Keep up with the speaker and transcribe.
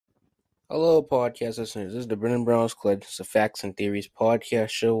Hello, podcast listeners. This is the Brennan Brown's Club. It's a Facts and Theories podcast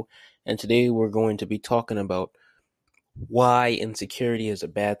show, and today we're going to be talking about why insecurity is a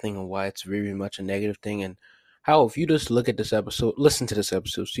bad thing and why it's very much a negative thing, and how if you just listen to this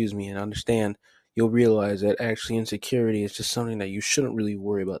episode, and understand, you'll realize that actually insecurity is just something that you shouldn't really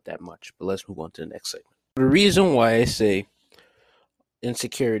worry about that much. But let's move on to the next segment. The reason why I say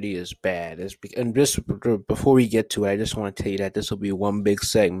insecurity is bad and just before we get to it, I just want to tell you that this will be one big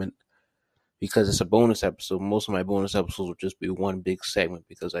segment because it's a bonus episode. Most of my bonus episodes will just be one big segment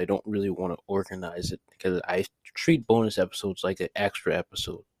because I don't really want to organize it, because I treat bonus episodes like an extra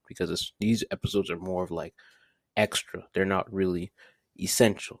episode because these episodes are more of like extra. They're not really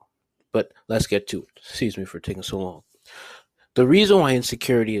essential. But let's get to it. Excuse me for taking so long. The reason why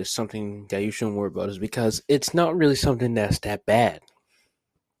insecurity is something that you shouldn't worry about is because it's not really something that's that bad.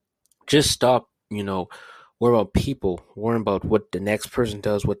 Just stop, worry about people, worry about what the next person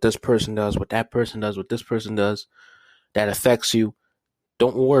does, what this person does, what that person does, what this person does that affects you.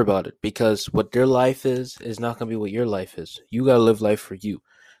 Don't worry about it, because what their life is not going to be what your life is. You got to live life for you.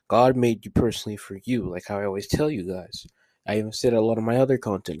 God made you personally for you, like how I always tell you guys. I even said a lot of my other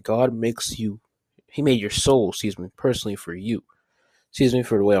content. God makes you, He made your soul, personally for you. Excuse me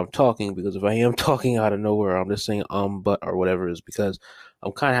for the way I'm talking, because if I am talking out of nowhere, I'm just saying but or whatever, is because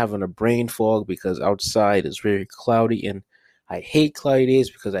I'm kind of having a brain fog because outside is very cloudy, and I hate cloudy days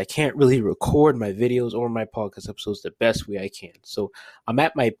because I can't really record my videos or my podcast episodes the best way I can. So I'm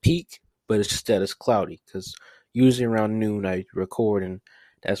at my peak, but it's just that it's cloudy, because usually around noon I record, and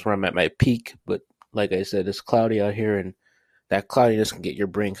that's where I'm at my peak. But like I said, it's cloudy out here, and that cloudiness can get your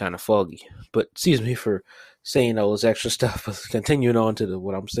brain kind of foggy. But excuse me for saying all this extra stuff. But continuing on to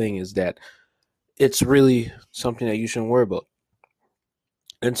what I'm saying is that it's really something that you shouldn't worry about.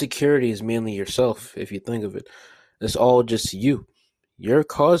 Insecurity is mainly yourself, if you think of it. It's all just you. You're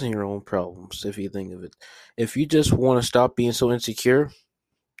causing your own problems, if you think of it. If you just want to stop being so insecure,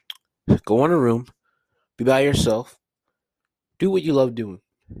 go in a room, be by yourself, do what you love doing.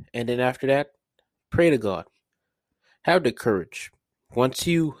 And then after that, pray to God. Have the courage. Once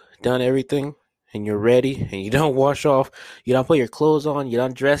you done everything and you're ready and you don't wash off, you don't put your clothes on, you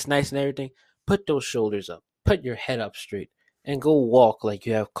don't dress nice and everything, put those shoulders up, put your head up straight, and go walk like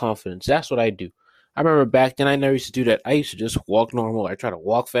you have confidence. That's what I do. I remember back then I never used to do that. I used to just walk normal. I try to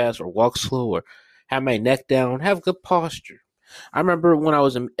walk fast or walk slow or have my neck down, have good posture. I remember when I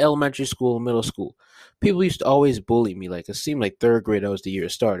was in elementary school and middle school, people used to always bully me. Like, it seemed like third grade, that was the year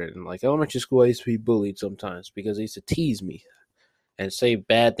it started. And like elementary school, I used to be bullied sometimes because they used to tease me and say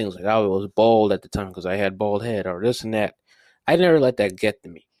bad things like I was bald at the time because I had bald head or this and that. I never let that get to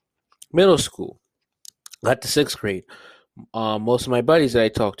me. Middle school, got to sixth grade. Most of my buddies that I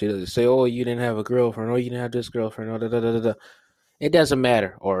talked to, they say, "Oh, you didn't have a girlfriend. Oh, you didn't have this girlfriend. Oh, da da da da da." It doesn't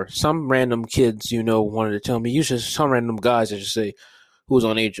matter. Or some random kids, wanted to tell me. Usually, some random guys, I should say, who was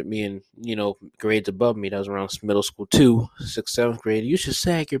on age with me and, grades above me. That was around middle school too, sixth, seventh grade. You should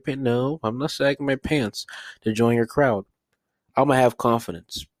sag your pants. No, I'm not sagging my pants to join your crowd. I'm going to have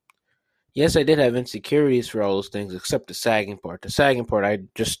confidence. Yes, I did have insecurities for all those things, except the sagging part. The sagging part I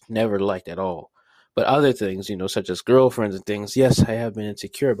just never liked at all. But other things, such as girlfriends and things, yes, I have been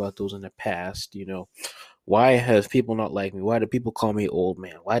insecure about those in the past. Why have people not liked me? Why do people call me old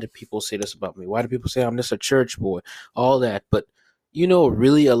man? Why do people say this about me? Why do people say I'm just a church boy? All that. But, what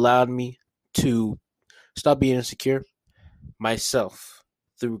really allowed me to stop being insecure? Myself,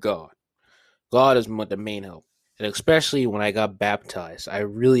 through God. God is the main help. And especially when I got baptized, I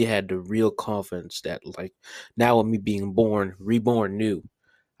really had the real confidence that, like, now with me being reborn new,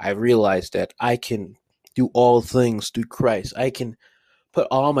 I realized that I can do all things through Christ. I can put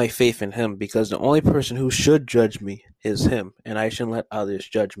all my faith in Him, because the only person who should judge me is Him, and I shouldn't let others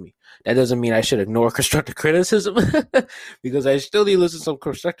judge me. That doesn't mean I should ignore constructive criticism, because I still need to listen to some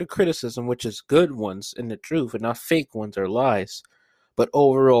constructive criticism, which is good ones and the truth, and not fake ones or lies. But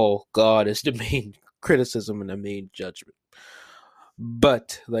overall, God is the main criticism and the main judgment.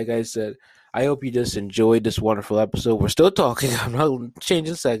 But like I said, I hope you just enjoyed this wonderful episode. We're still talking. I'm not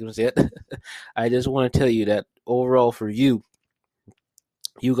changing segments yet. I just want to tell you that overall, for you,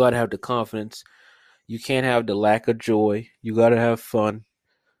 you got to have the confidence. You can't have the lack of joy. You got to have fun.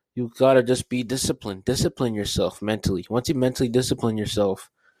 You got to just be disciplined. Discipline yourself mentally. Once you mentally discipline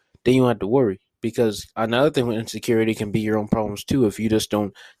yourself, then you don't have to worry. Because another thing with insecurity can be your own problems too if you just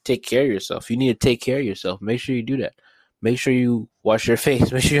don't take care of yourself. You need to take care of yourself. Make sure you do that. Make sure you wash your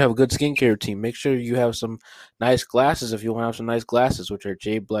face. Make sure you have a good skincare routine. Make sure you have some nice glasses if you want to have some nice glasses, which are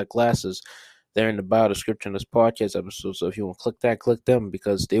J Black glasses. They're in the bio description of this podcast episode. So if you want to click them,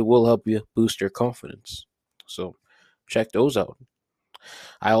 because they will help you boost your confidence. So check those out.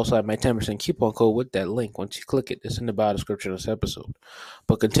 I also have my 10% coupon code with that link. Once you click it, it's in the bio description of this episode.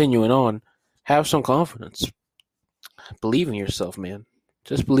 But continuing on, have some confidence. Believe in yourself, man.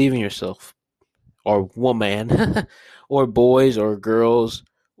 Just believe in yourself. Or woman, or boys, or girls,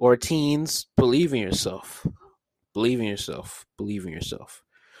 or teens. Believe in yourself. Believe in yourself. Believe in yourself.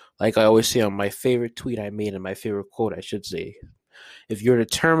 Like I always say on my favorite tweet I made and my favorite quote, I should say, if you're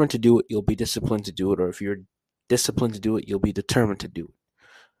determined to do it, you'll be disciplined to do it. Or if you're disciplined to do it, you'll be determined to do it.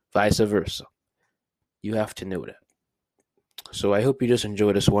 Vice versa. You have to know that. So I hope you just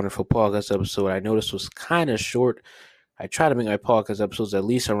enjoyed this wonderful podcast episode. I know this was kind of short. I try to make my podcast episodes at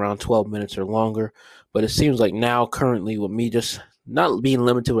least around 12 minutes or longer, but it seems like now currently with me just not being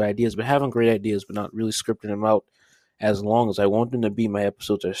limited with ideas, but having great ideas, but not really scripting them out as long as I want them to be, my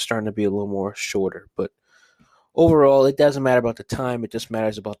episodes are starting to be a little more shorter. But overall, it doesn't matter about the time. It just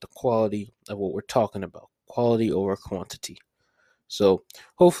matters about the quality of what we're talking about. Quality over quantity. So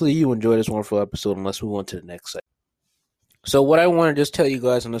hopefully you enjoyed this wonderful episode and let's move on to the next segment. So what I want to just tell you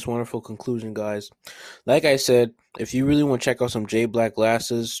guys on this wonderful conclusion, guys, like I said, if you really want to check out some J Black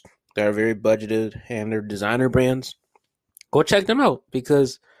glasses that are very budgeted and they're designer brands, go check them out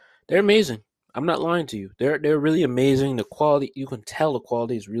because they're amazing. I'm not lying to you. They're really amazing. The quality, you can tell the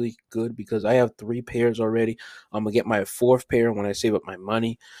quality is really good because I have 3 pairs already. I'm going to get my 4th pair when I save up my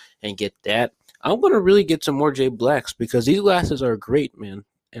money and get that. I'm going to really get some more J Blacks because these glasses are great, man,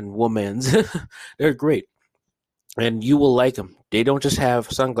 and women's. They're great. And you will like them. They don't just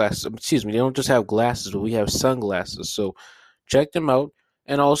have sunglasses. They don't just have glasses, but we have sunglasses. So check them out.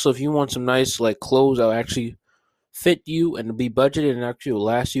 And also, if you want some nice like clothes that will actually fit you and be budgeted and actually will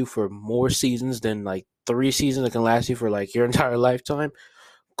last you for more seasons than like 3 seasons, that can last you for like your entire lifetime,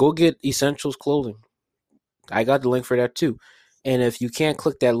 go get Essentials clothing. I got the link for that too. And if you can't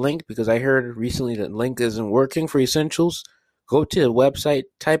click that link, because I heard recently that link isn't working for Essentials, go to the website,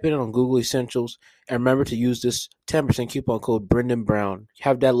 type it on Google Essentials, and remember to use this 10% coupon code Brendan Brown.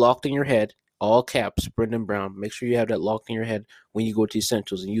 Have that locked in your head, all caps, Brendan Brown. Make sure you have that locked in your head when you go to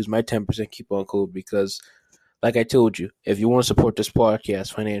Essentials and use my 10% coupon code because, like I told you, if you want to support this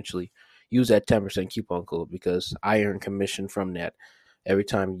podcast financially, use that 10% coupon code because I earn commission from that every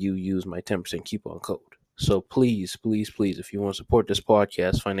time you use my 10% coupon code. So please, please, please, if you want to support this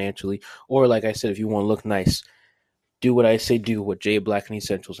podcast financially, or like I said, if you want to look nice, do what I say do with J Black and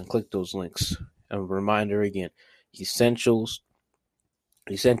Essentials and click those links. And a reminder again, Essentials,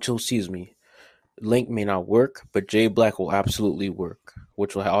 link may not work, but J Black will absolutely work,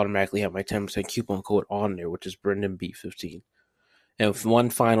 which will automatically have my 10% coupon code on there, which is Brendan B15. And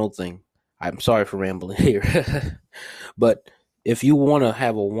one final thing, I'm sorry for rambling here, but if you want to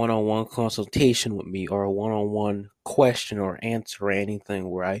have a one-on-one consultation with me or a one-on-one question or answer or anything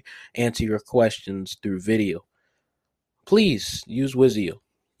where I answer your questions through video, please use Wizio.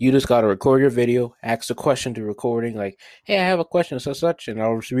 You just got to record your video, ask a question to recording, like, hey, I have a question, such, and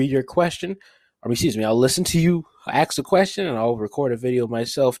I'll read your question. I'll listen to you ask a question, and I'll record a video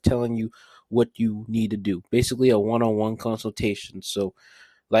myself telling you what you need to do. Basically, a one-on-one consultation. So,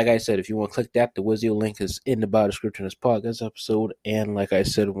 like I said, if you want to click that, the Wizio link is in the bio description of this podcast episode. And like I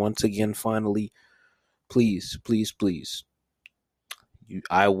said, once again, finally, please, please, please,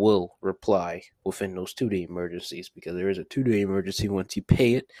 I will reply within those 2-day emergencies because there is a 2-day emergency once you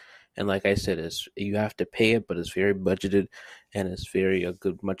pay it. And like I said, you have to pay it, but it's very budgeted and it's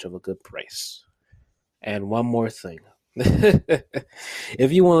much of a good price. And one more thing.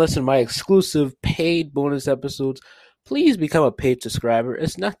 If you want to listen to my exclusive paid bonus episodes, please become a paid subscriber.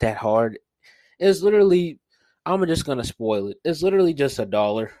 It's not that hard. It's literally, I'm just going to spoil it. It's literally just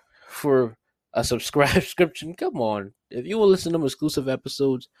 $1 for a subscription. Come on. If you want to listen to exclusive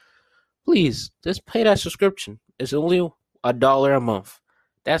episodes, please just pay that subscription. It's only $1 a month.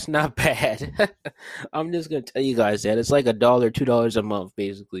 That's not bad. I'm just going to tell you guys that. It's like $1, $2 a month,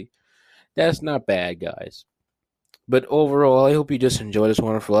 basically. That's not bad, guys. But overall, I hope you just enjoyed this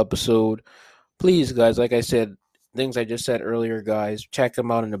wonderful episode. Please, guys, like I said, things I just said earlier, guys, check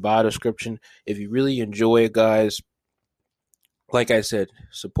them out in the bio description. If you really enjoy it, guys, like I said,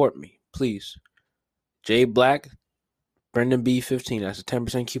 support me, please. J Black, Brendan B15. That's a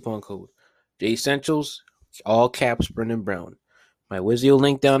 10% coupon code. J Essentials, all caps, Brendan Brown. My Wizio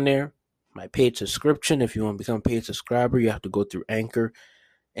link down there. My paid subscription. If you want to become a paid subscriber, you have to go through Anchor,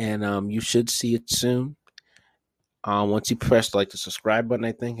 and you should see it soon. Once you press like the subscribe button,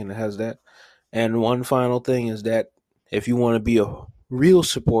 I think, and it has that. And one final thing is that if you want to be a real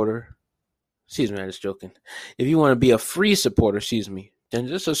supporter, I'm just joking. If you want to be a free supporter, then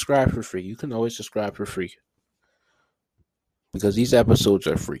just subscribe for free. You can always subscribe for free because these episodes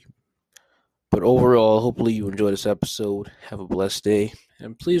are free. But overall, hopefully you enjoy this episode. Have a blessed day.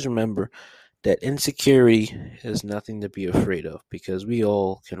 And please remember that insecurity is nothing to be afraid of because we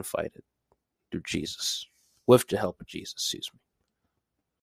all can fight it through Jesus, with the help of Jesus, excuse me.